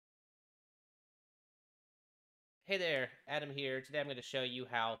Hey there, Adam here. Today I'm going to show you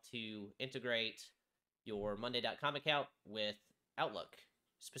how to integrate your Monday.com account with Outlook.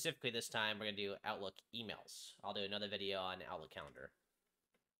 Specifically this time, we're going to do Outlook emails. I'll do another video on Outlook Calendar.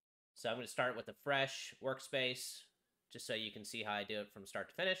 So I'm going to start with a fresh workspace, just so you can see how I do it from start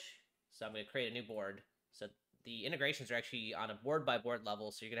to finish. So I'm going to create a new board. So the integrations are actually on a board-by-board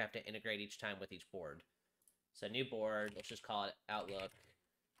level, so you're going to have to integrate each time with each board. So new board, let's just call it Outlook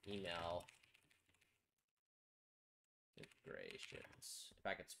Email Integrations. If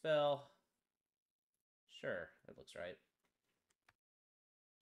I could spell. Sure, that looks right.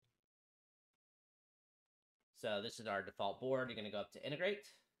 So this is our default board. You're going to go up to integrate.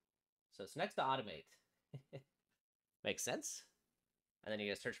 So it's next to automate. Makes sense. And then you're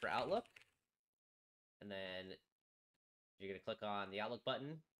going to search for Outlook. And then you're going to click on the Outlook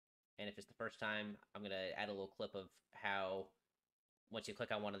button. And if it's the first time, I'm going to add a little clip of how once you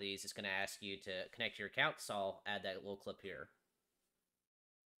click on one of these, it's going to ask you to connect your account. So I'll add that little clip here.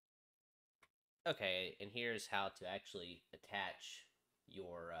 Okay, and here's how to actually attach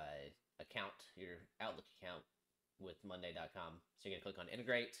your account, your Outlook account with Monday.com. So you're going to click on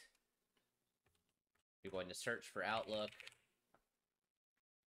Integrate. You're going to search for Outlook.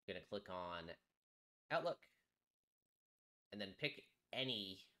 You're going to click on Outlook. And then pick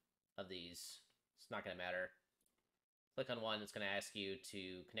any of these. It's not going to matter. Click on one that's going to ask you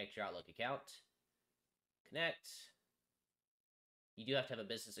to connect your Outlook account. Connect. You do have to have a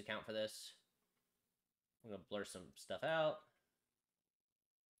business account for this. I'm going to blur some stuff out.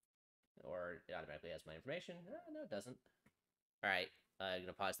 Or it automatically has my information. No, it doesn't. All right, I'm going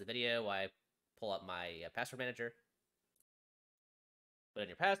to pause the video while I pull up my password manager. Put in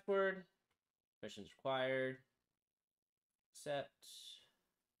your password. Permissions required. Accept.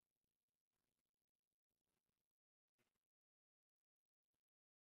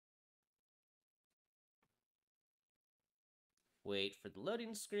 Wait for the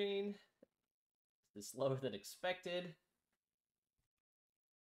loading screen. It's slower than expected.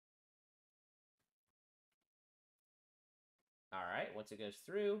 All right, once it goes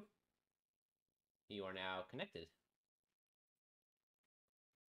through, you are now connected.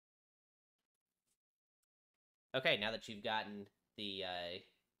 Okay, now that you've gotten the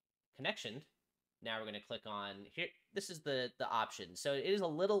connection, now we're going to click on here. This is the option. So it is a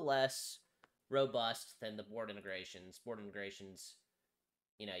little less robust than the board integrations. Board integrations,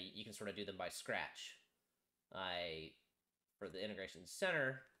 you know, you can sort of do them by scratch. For the integration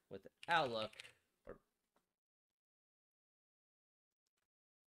center with Outlook,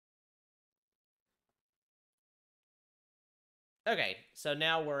 okay, so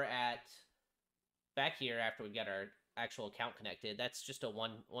now we're at back here after we've got our actual account connected. That's just a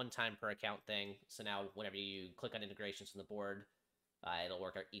one time per account thing. So now whenever you click on integrations on the board, it'll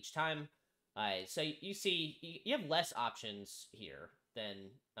work each time. So you see you have less options here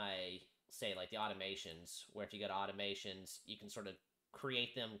than say like the automations, where if you go to automations, you can sort of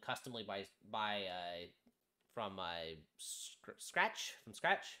create them customly from scratch.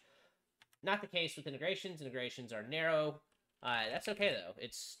 Not the case with integrations. Integrations are narrow. That's okay though.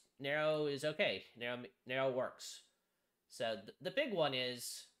 It's narrow is okay. Narrow works. So the big one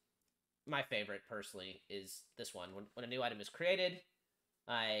is my favorite personally is this one. When a new item is created,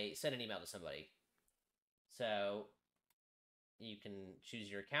 I send an email to somebody. So you can choose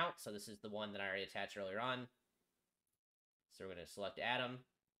your account. So this is the one that I already attached earlier on. So we're going to select Adam.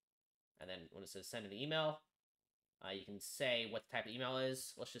 And then when it says send an email, you can say what the type of email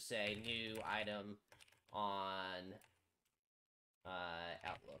is. Let's just say new item on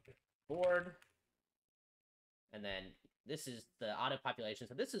Outlook board. And then this is the auto population.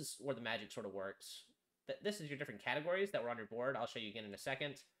 So this is where the magic sort of works. This is your different categories that were on your board. I'll show you again in a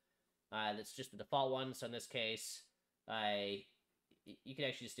second. That's just the default one. So in this case, you can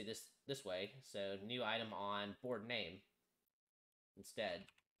actually just do this way. So new item on board name instead.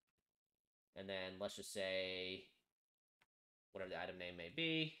 And then let's just say whatever the item name may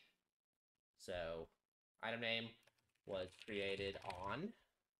be. So item name was created on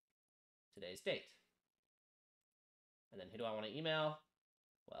today's date. And then who do I want to email?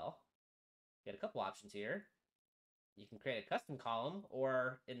 Well, you got a couple options here. You can create a custom column,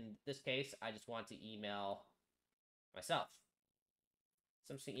 or in this case, I just want to email myself.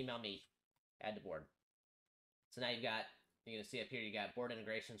 So I'm just going to email me, add to board. So now you're going to see up here, you got board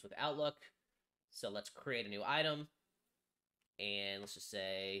integrations with Outlook. So let's create a new item. And let's just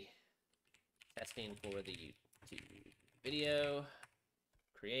say testing for the YouTube video.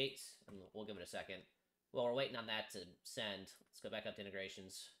 Create, and we'll give it a second. Well, we're waiting on that to send. Let's go back up to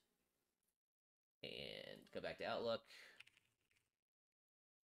integrations and go back to Outlook.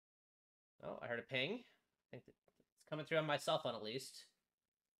 Oh, I heard a ping. I think coming through on my cell phone at least.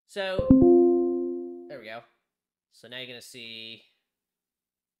 So, there we go. So now you're going to see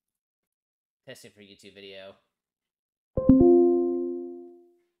testing for YouTube video.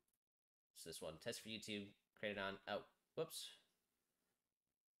 It's this one, test for YouTube, created on, oh, whoops.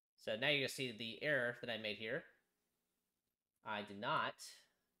 So now you're going to see the error that I made here. I did not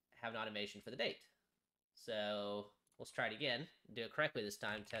have an automation for the date. So let's try it again. Do it correctly this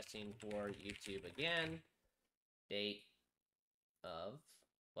time. Testing for YouTube again. Date of,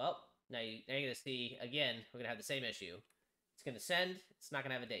 well, now you're going to see, again, we're going to have the same issue. It's going to send, it's not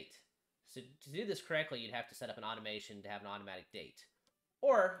going to have a date. So to do this correctly, you'd have to set up an automation to have an automatic date.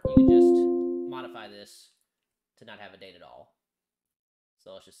 Or you can just modify this to not have a date at all.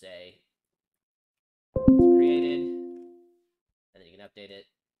 So let's just say it's created, and then you can update it,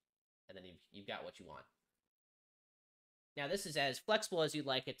 and then you've got what you want. Now, this is as flexible as you'd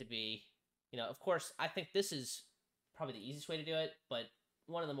like it to be. You know, of course, I think this is probably the easiest way to do it, but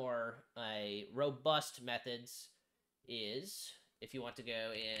one of the more robust methods is if you want to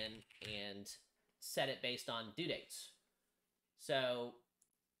go in and set it based on due dates. So,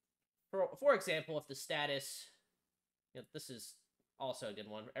 for example, if the status, you know, this is also a good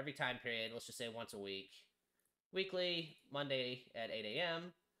one. Every time period, let's just say once a week. Weekly, Monday at 8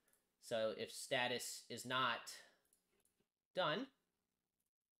 a.m. So if status is not done,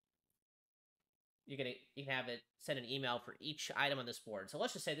 you can have it send an email for each item on this board. So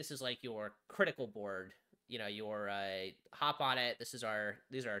let's just say this is like your critical board. You know, your hop on it. These are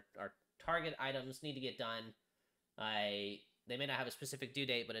our target items need to get done. They may not have a specific due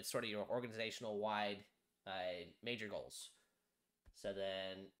date, but it's sort of your organizational wide major goals. So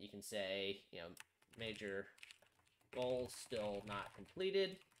then you can say, you know, major goals still not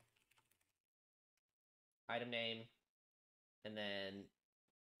completed. Item name, and then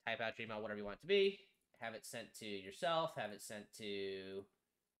type out your email, whatever you want it to be. Have it sent to yourself. Have it sent to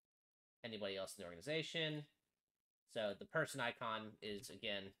anybody else in the organization. So the person icon is,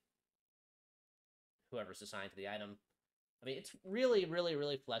 again, whoever's assigned to the item. I mean, it's really, really,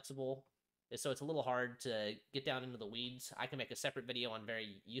 really flexible. So it's a little hard to get down into the weeds. I can make a separate video on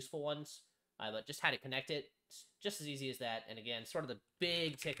very useful ones, but just how to connect it, it's just as easy as that. And again, sort of the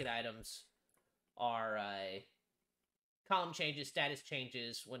big ticket items are column changes, status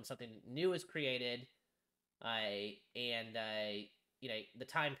changes, when something new is created, and you know, the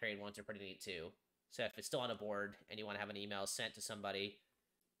time period ones are pretty neat too. So if it's still on a board and you want to have an email sent to somebody,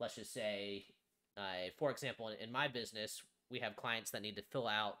 let's just say, for example, in my business, we have clients that need to fill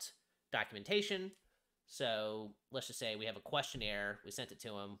out documentation. So let's just say we have a questionnaire, we sent it to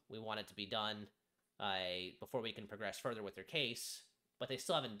them, we want it to be done before we can progress further with their case, but they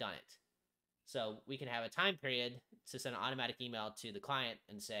still haven't done it. So we can have a time period to send an automatic email to the client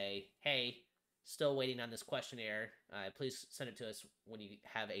and say, hey, still waiting on this questionnaire, please send it to us when you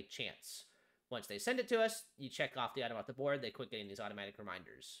have a chance. Once they send it to us, you check off the item off the board, they quit getting these automatic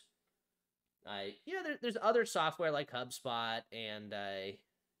reminders. You know, there's other software like HubSpot and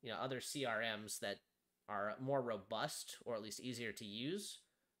you know, other CRMs that are more robust or at least easier to use.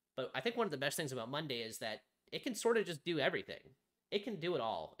 But I think one of the best things about Monday is that it can sort of just do everything. It can do it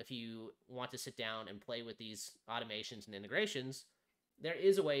all. If you want to sit down and play with these automations and integrations, there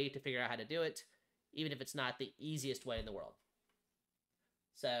is a way to figure out how to do it, even if it's not the easiest way in the world.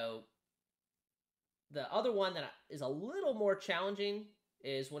 So the other one that is a little more challenging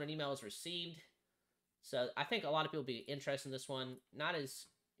is when an email is received. So I think a lot of people will be interested in this one. Not as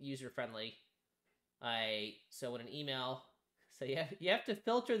user-friendly. So when an email, so you have to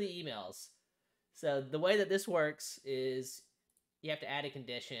filter the emails. So the way that this works is you have to add a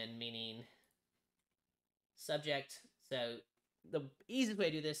condition, meaning subject. So the easiest way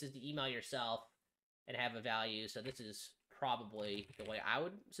to do this is to email yourself and have a value. So this is probably the way I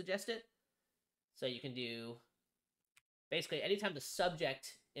would suggest it. So you can do basically anytime the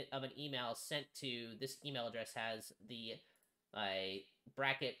subject of an email sent to this email address has the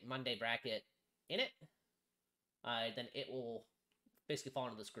bracket, Monday bracket in it, then it will basically fall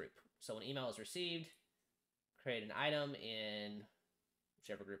into this group. So when email is received, create an item in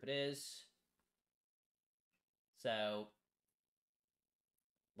whichever group it is. So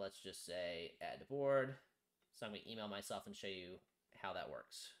let's just say add to board. So I'm going to email myself and show you how that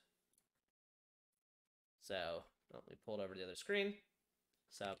works. So let me pull it over to the other screen.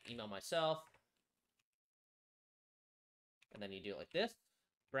 So email myself. And then you do it like this.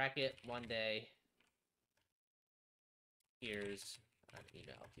 Bracket, Monday. Here's an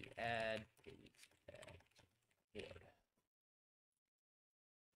email to add. Please add board.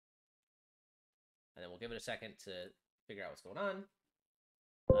 And then we'll give it a second to figure out what's going on.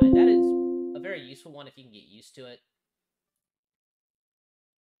 That is a very useful one if you can get used to it.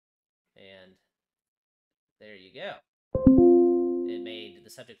 And there you go. It made the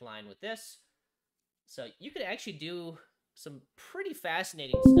subject line with this. So you could actually do some pretty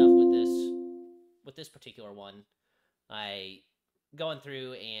fascinating stuff with this particular one. Going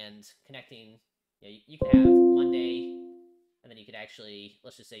through and connecting. You could have Monday, and then you could actually,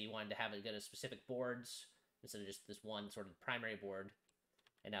 let's just say you wanted to have it go to specific boards instead of just this one sort of primary board.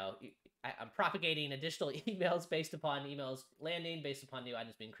 And now I'm propagating additional emails based upon emails landing, based upon new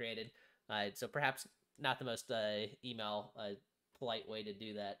items being created. So perhaps not the most email polite way to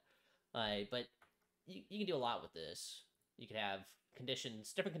do that. But you can do a lot with this. You can have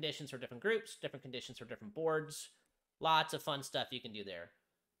conditions, different conditions for different groups, different conditions for different boards. Lots of fun stuff you can do there.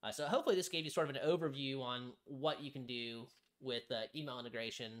 So hopefully this gave you sort of an overview on what you can do with email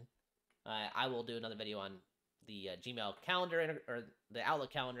integration. I will do another video on the Gmail calendar or the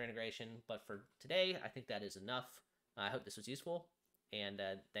Outlook calendar integration, but for today, I think that is enough. I hope this was useful, and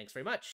thanks very much.